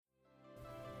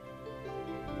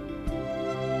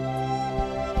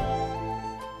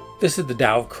This is the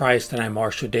Tao of Christ, and I'm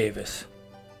Marshall Davis.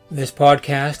 In this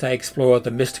podcast, I explore the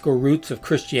mystical roots of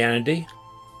Christianity,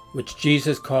 which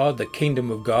Jesus called the Kingdom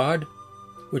of God,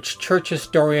 which church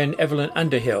historian Evelyn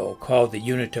Underhill called the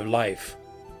Unitive Life,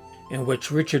 and which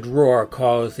Richard Rohr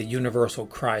calls the Universal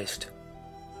Christ,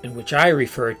 and which I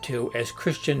refer to as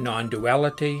Christian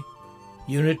non-duality,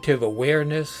 unitive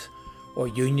awareness, or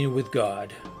union with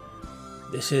God.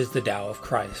 This is the Tao of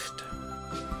Christ.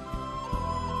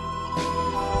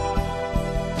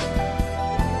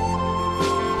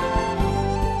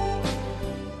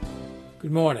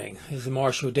 Good morning. This is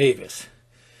Marshall Davis.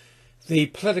 The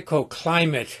political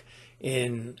climate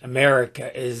in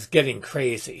America is getting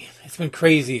crazy. It's been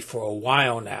crazy for a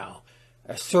while now.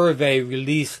 A survey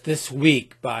released this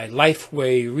week by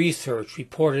Lifeway Research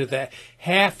reported that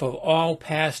half of all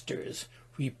pastors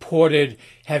reported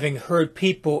having heard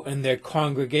people in their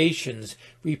congregations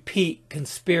repeat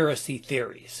conspiracy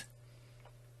theories.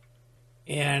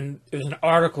 And there's an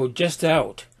article just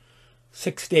out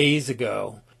 6 days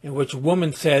ago in which a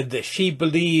woman said that she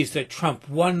believes that Trump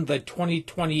won the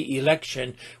 2020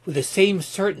 election with the same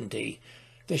certainty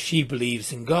that she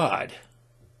believes in God.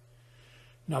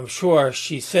 Now, I'm sure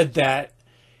she said that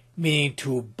meaning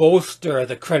to bolster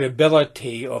the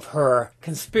credibility of her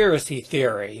conspiracy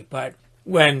theory, but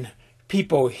when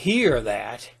people hear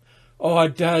that, all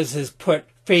it does is put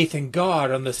faith in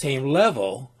God on the same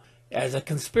level as a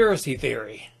conspiracy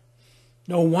theory.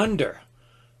 No wonder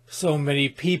so many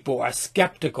people are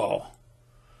skeptical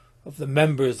of the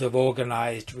members of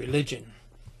organized religion.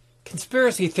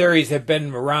 Conspiracy theories have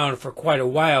been around for quite a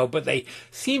while, but they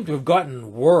seem to have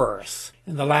gotten worse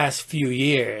in the last few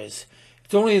years.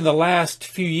 It's only in the last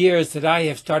few years that I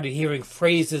have started hearing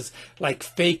phrases like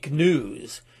fake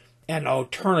news and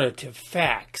alternative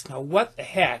facts. Now, what the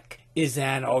heck is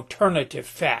an alternative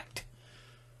fact?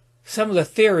 Some of the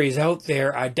theories out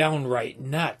there are downright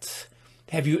nuts.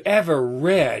 Have you ever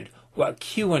read what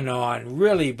QAnon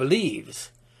really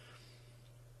believes?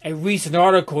 A recent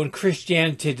article in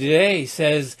Christianity Today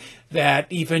says that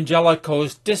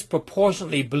evangelicals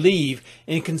disproportionately believe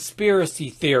in conspiracy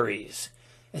theories,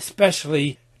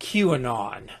 especially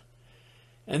QAnon.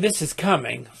 And this is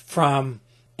coming from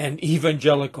an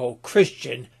evangelical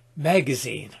Christian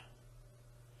magazine.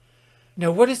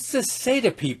 Now, what does this say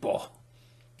to people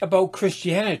about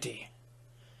Christianity?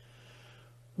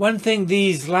 One thing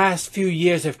these last few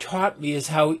years have taught me is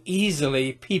how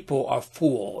easily people are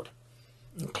fooled,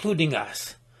 including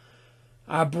us.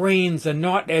 Our brains are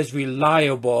not as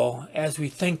reliable as we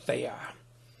think they are.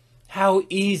 How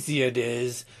easy it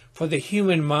is for the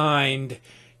human mind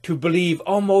to believe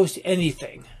almost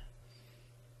anything.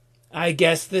 I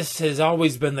guess this has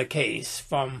always been the case,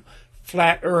 from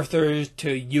flat earthers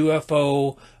to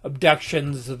UFO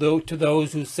abductions, to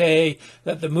those who say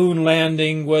that the moon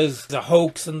landing was a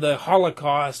hoax and the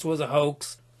Holocaust was a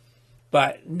hoax.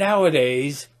 But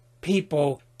nowadays,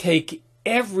 people take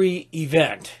every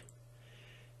event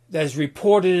that's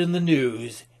reported in the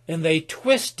news and they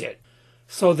twist it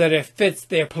so that it fits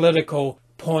their political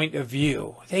point of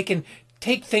view. They can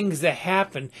take things that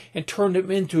happen and turn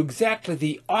them into exactly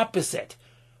the opposite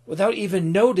without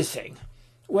even noticing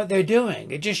what they're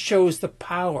doing. It just shows the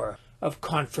power of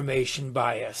confirmation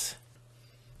bias.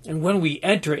 And when we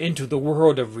enter into the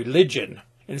world of religion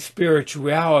and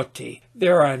spirituality,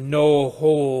 there are no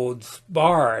holds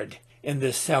barred in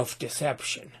this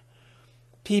self-deception.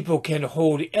 People can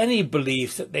hold any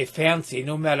beliefs that they fancy,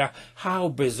 no matter how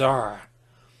bizarre.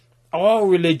 All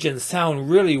religions sound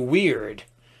really weird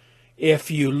if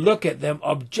you look at them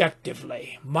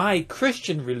objectively. My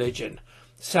Christian religion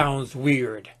sounds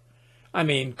weird. I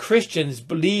mean, Christians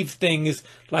believe things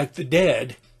like the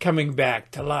dead coming back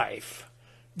to life,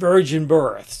 virgin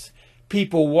births,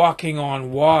 people walking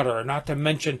on water, not to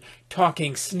mention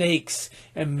talking snakes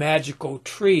and magical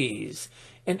trees.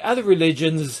 And other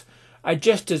religions are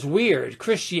just as weird.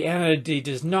 Christianity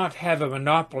does not have a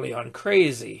monopoly on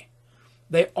crazy.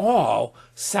 They all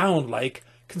sound like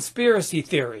conspiracy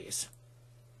theories.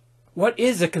 What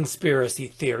is a conspiracy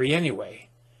theory anyway?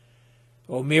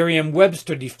 Well,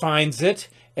 Merriam-Webster defines it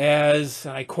as,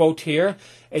 and I quote here,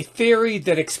 a theory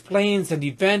that explains an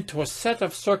event or set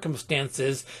of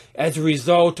circumstances as a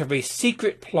result of a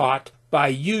secret plot by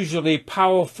usually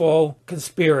powerful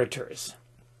conspirators.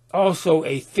 Also,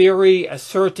 a theory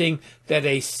asserting that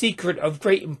a secret of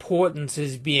great importance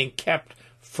is being kept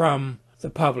from the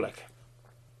public.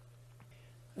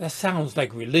 That sounds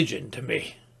like religion to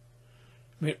me.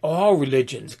 I mean, all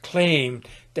religions claim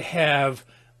to have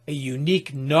a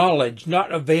unique knowledge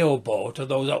not available to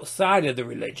those outside of the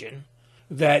religion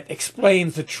that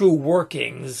explains the true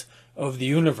workings of the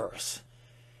universe.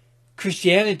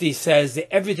 Christianity says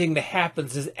that everything that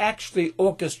happens is actually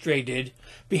orchestrated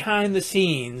behind the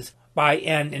scenes by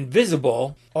an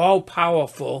invisible,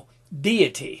 all-powerful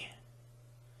deity.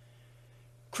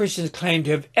 Christians claim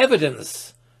to have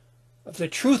evidence of the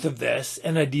truth of this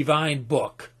in a divine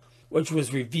book, which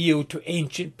was revealed to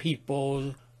ancient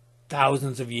people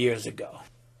thousands of years ago.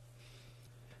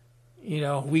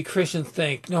 We Christians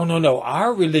think, no,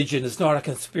 our religion is not a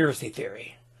conspiracy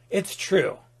theory. It's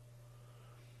true.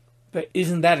 But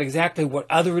isn't that exactly what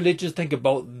other religions think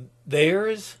about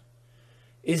theirs?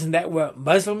 Isn't that what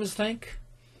Muslims think?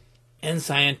 And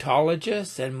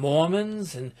Scientologists and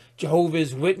Mormons and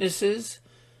Jehovah's Witnesses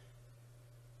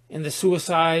and the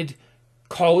suicide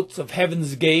cults of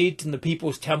Heaven's Gate and the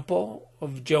People's Temple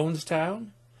of Jonestown?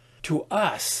 To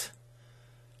us,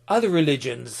 other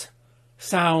religions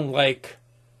sound like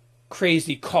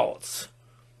crazy cults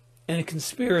and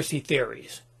conspiracy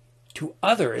theories. To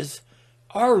others,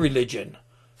 our religion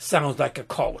sounds like a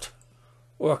cult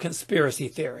or a conspiracy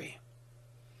theory.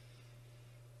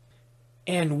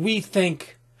 And we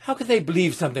think, how could they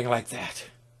believe something like that?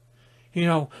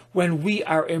 When we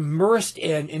are immersed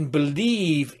in and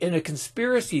believe in a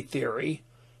conspiracy theory,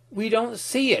 we don't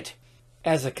see it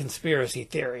as a conspiracy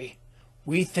theory.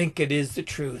 We think it is the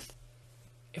truth.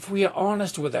 If we are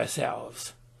honest with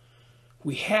ourselves,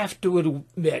 we have to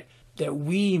admit that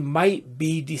we might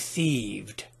be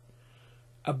deceived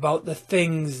about the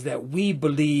things that we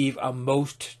believe are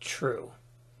most true.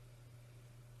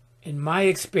 In my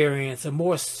experience, a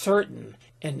more certain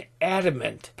and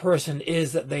adamant person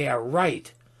is that they are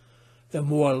right, the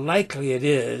more likely it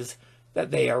is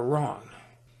that they are wrong.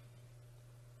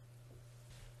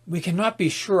 We cannot be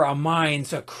sure our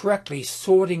minds are correctly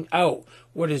sorting out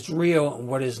what is real and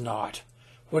what is not,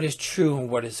 what is true and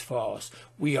what is false.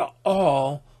 We are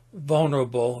all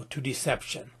vulnerable to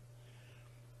deception.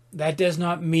 That does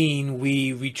not mean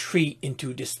we retreat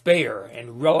into despair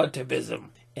and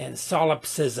relativism and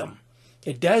solipsism.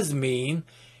 It does mean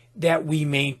that we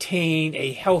maintain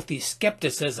a healthy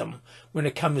skepticism when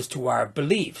it comes to our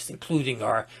beliefs, including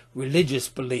our religious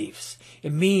beliefs.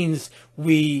 It means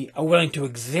we are willing to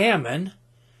examine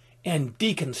and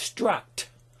deconstruct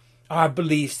our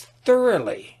beliefs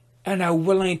thoroughly and are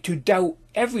willing to doubt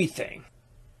everything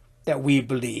that we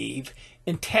believe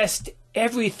and test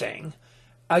everything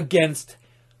against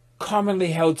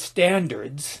commonly held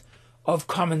standards of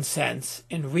common sense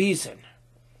and reason.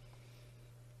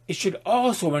 It should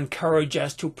also encourage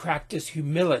us to practice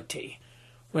humility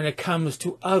when it comes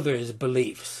to others'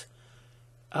 beliefs.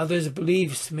 Others'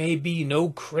 beliefs may be no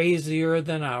crazier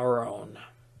than our own.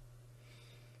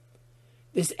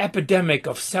 This epidemic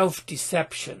of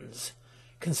self-deceptions,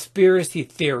 conspiracy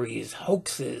theories,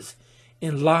 hoaxes,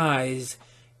 and lies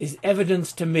is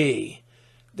evidence to me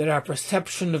that our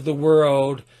perception of the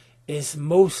world is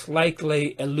most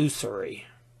likely illusory.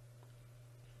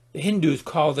 The Hindus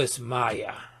call this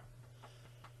Maya.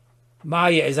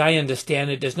 Maya, as I understand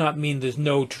it, does not mean there's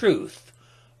no truth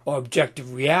or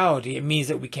objective reality. It means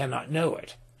that we cannot know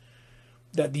it.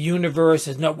 That the universe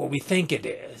is not what we think it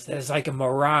is. That it's like a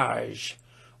mirage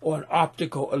or an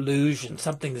optical illusion.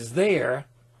 Something is there,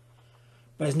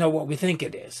 but it's not what we think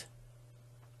it is.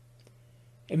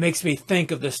 It makes me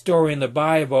think of the story in the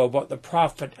Bible about the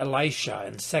prophet Elisha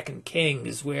in 2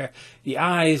 Kings, where the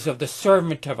eyes of the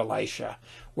servant of Elisha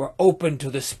were open to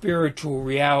the spiritual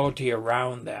reality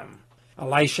around them.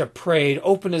 Elisha prayed,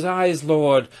 "Open his eyes,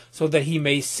 Lord, so that he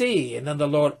may see." And then the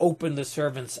Lord opened the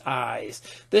servant's eyes.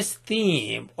 This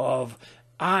theme of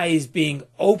eyes being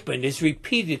opened is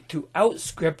repeated throughout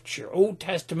Scripture, Old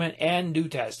Testament and New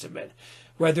Testament.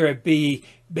 Whether it be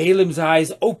Balaam's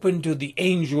eyes open to the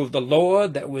angel of the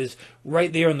Lord that was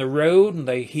right there on the road and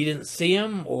he didn't see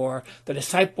him, or the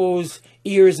disciples'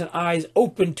 ears and eyes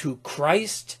open to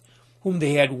Christ, whom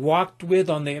they had walked with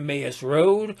on the Emmaus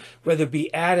Road, whether it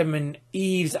be Adam and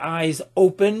Eve's eyes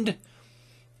opened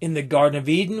in the Garden of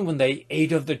Eden when they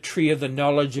ate of the tree of the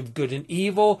knowledge of good and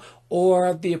evil,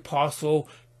 or the Apostle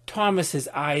Thomas's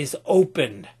eyes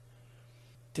opened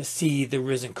to see the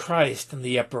risen Christ in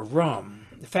the upper room.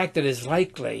 The fact that it is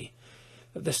likely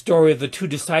that the story of the two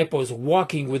disciples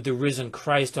walking with the risen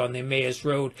Christ on the Emmaus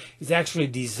Road is actually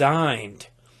designed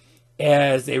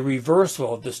as a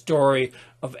reversal of the story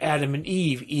of Adam and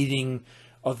Eve eating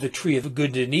of the tree of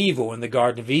good and evil in the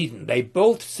Garden of Eden. They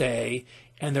both say,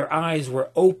 and their eyes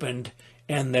were opened,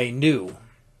 and they knew.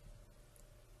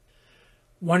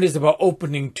 One is about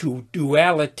opening to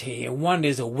duality, and one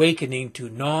is awakening to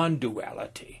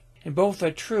non-duality. And both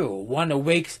are true. One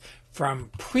awakes from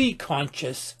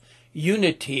pre-conscious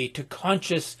unity to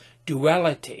conscious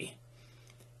duality.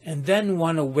 And then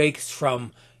one awakes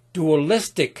from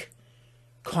dualistic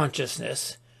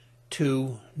consciousness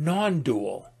to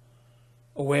non-dual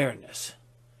awareness.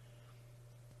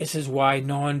 This is why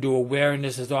non-dual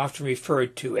awareness is often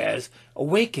referred to as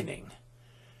awakening.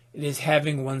 It is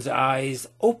having one's eyes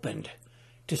opened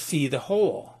to see the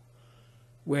whole,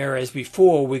 whereas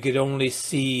before we could only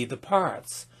see the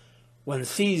parts. One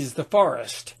sees the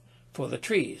forest for the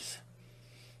trees.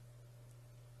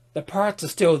 The parts are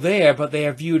still there, but they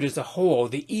are viewed as a whole.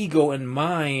 The ego and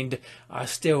mind are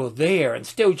still there and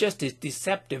still just as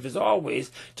deceptive as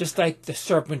always, just like the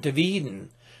serpent of Eden,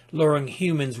 luring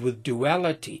humans with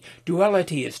duality.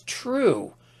 Duality is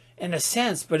true in a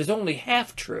sense, but is only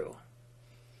half true.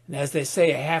 And as they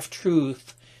say, a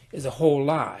half-truth is a whole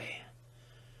lie.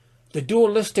 The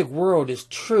dualistic world is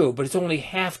true, but it's only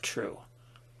half true,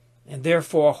 and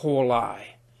therefore a whole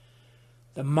lie.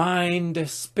 The mind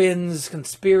spins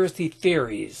conspiracy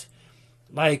theories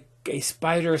like a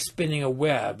spider spinning a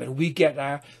web, and we get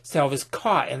ourselves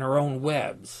caught in our own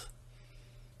webs.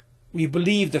 We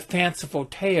believe the fanciful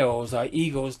tales our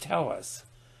egos tell us.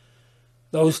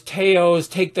 Those tales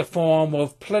take the form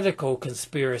of political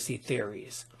conspiracy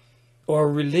theories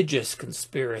or religious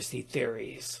conspiracy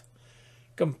theories,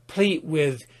 complete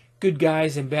with good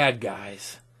guys and bad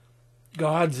guys,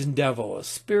 gods and devils,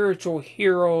 spiritual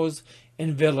heroes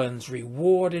and villains,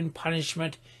 reward and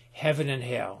punishment, heaven and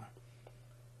hell.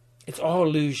 It's all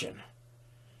illusion.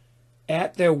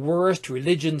 At their worst,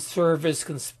 religion serves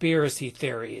conspiracy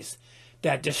theories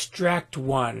that distract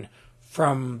one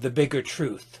from the bigger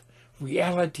truth.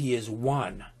 Reality is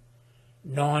one,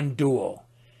 non-dual.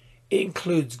 It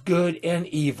includes good and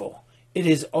evil. It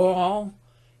is all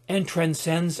and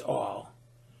transcends all.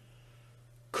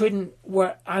 Couldn't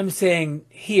what I'm saying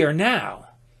here now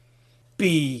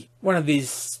be one of these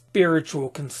spiritual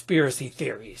conspiracy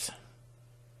theories?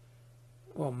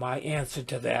 Well, my answer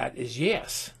to that is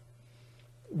yes.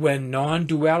 When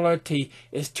non-duality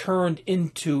is turned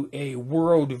into a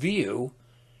worldview,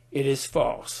 it is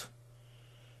false.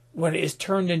 When it is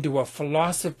turned into a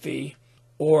philosophy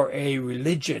or a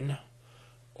religion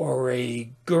or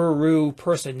a guru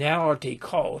personality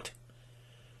cult,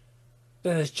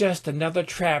 then it's just another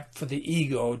trap for the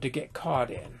ego to get caught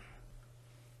in.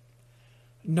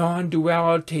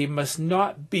 Non-duality must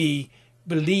not be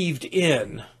believed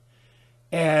in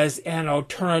as an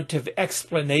alternative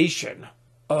explanation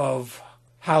of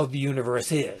how the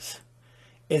universe is.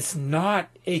 It's not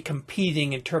a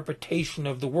competing interpretation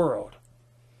of the world.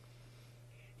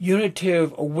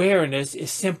 Unitive awareness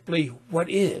is simply what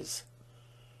is,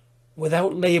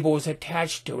 without labels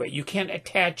attached to it. You can't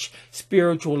attach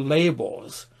spiritual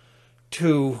labels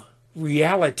to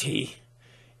reality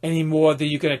any more than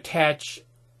you can attach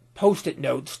Post-it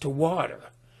notes to water.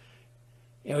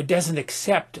 It doesn't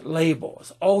accept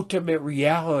labels. Ultimate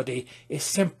reality is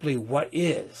simply what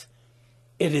is.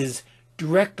 It is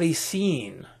directly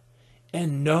seen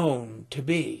and known to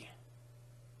be.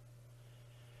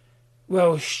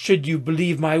 Well, should you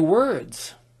believe my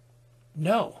words?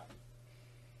 No.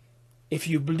 If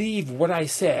you believe what I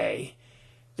say,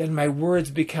 then my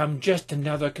words become just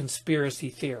another conspiracy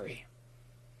theory.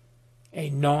 A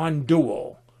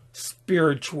non-dual,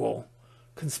 spiritual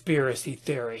conspiracy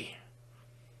theory.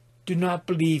 Do not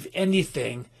believe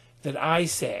anything that I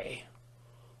say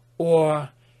or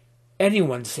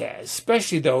anyone says,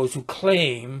 especially those who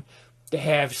claim to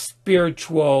have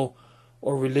spiritual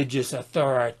or religious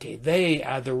authority. They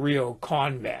are the real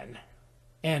con men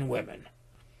and women.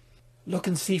 Look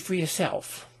and see for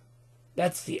yourself.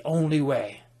 That's the only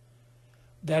way.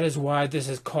 That is why this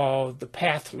is called the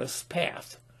pathless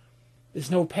path.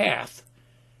 There's no path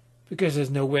because there's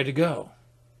nowhere to go.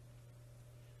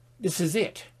 This is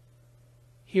it.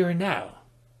 Here and now.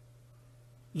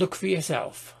 Look for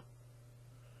yourself.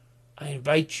 I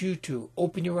invite you to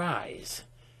open your eyes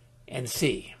and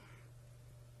see.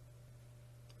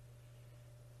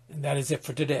 And that is it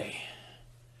for today.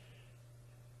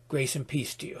 Grace and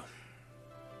peace to you.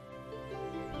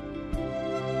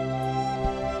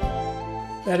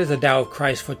 That is the Tao of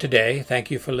Christ for today.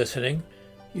 Thank you for listening.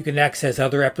 You can access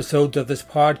other episodes of this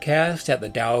podcast at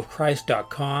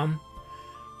thedaoofchrist.com.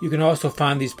 You can also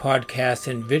find these podcasts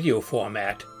in video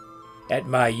format at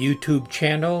my YouTube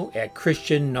channel at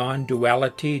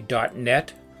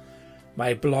christiannonduality.net.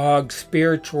 My blog,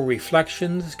 Spiritual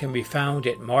Reflections, can be found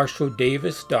at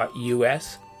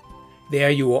marshalldavis.us.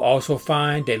 There you will also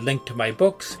find a link to my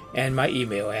books and my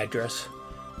email address.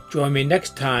 Join me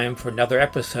next time for another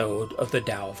episode of the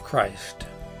Tao of Christ.